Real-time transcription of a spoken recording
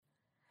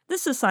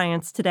This is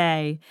Science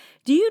Today.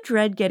 Do you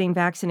dread getting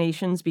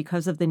vaccinations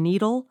because of the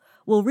needle?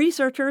 Well,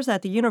 researchers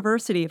at the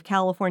University of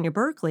California,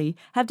 Berkeley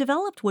have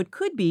developed what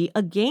could be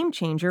a game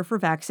changer for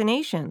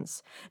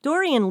vaccinations.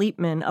 Dorian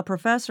Liepman, a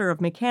professor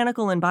of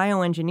mechanical and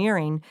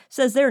bioengineering,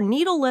 says their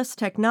needleless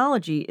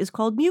technology is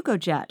called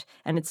Mucojet,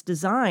 and it's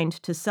designed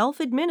to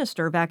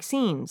self-administer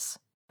vaccines.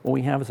 What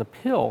we have is a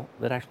pill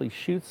that actually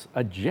shoots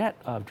a jet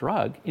of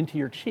drug into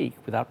your cheek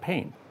without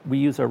pain. We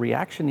use a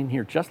reaction in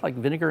here just like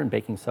vinegar and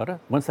baking soda.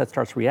 Once that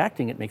starts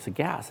reacting, it makes a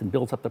gas and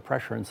builds up the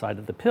pressure inside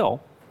of the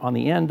pill. On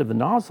the end of the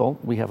nozzle,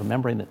 we have a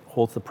membrane that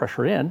holds the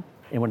pressure in,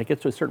 and when it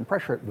gets to a certain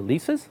pressure, it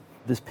releases.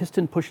 This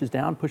piston pushes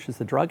down, pushes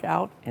the drug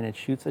out, and it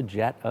shoots a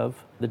jet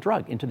of the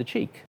drug into the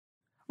cheek.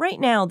 Right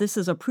now, this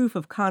is a proof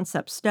of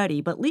concept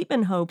study, but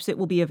Liepman hopes it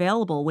will be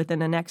available within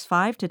the next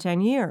 5 to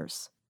 10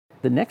 years.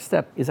 The next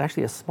step is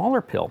actually a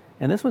smaller pill,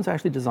 and this one's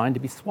actually designed to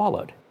be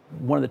swallowed.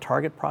 One of the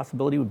target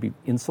possibility would be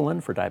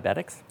insulin for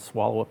diabetics,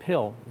 swallow a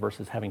pill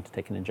versus having to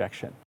take an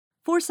injection.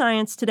 For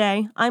Science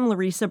Today, I'm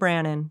Larissa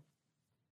Brannon.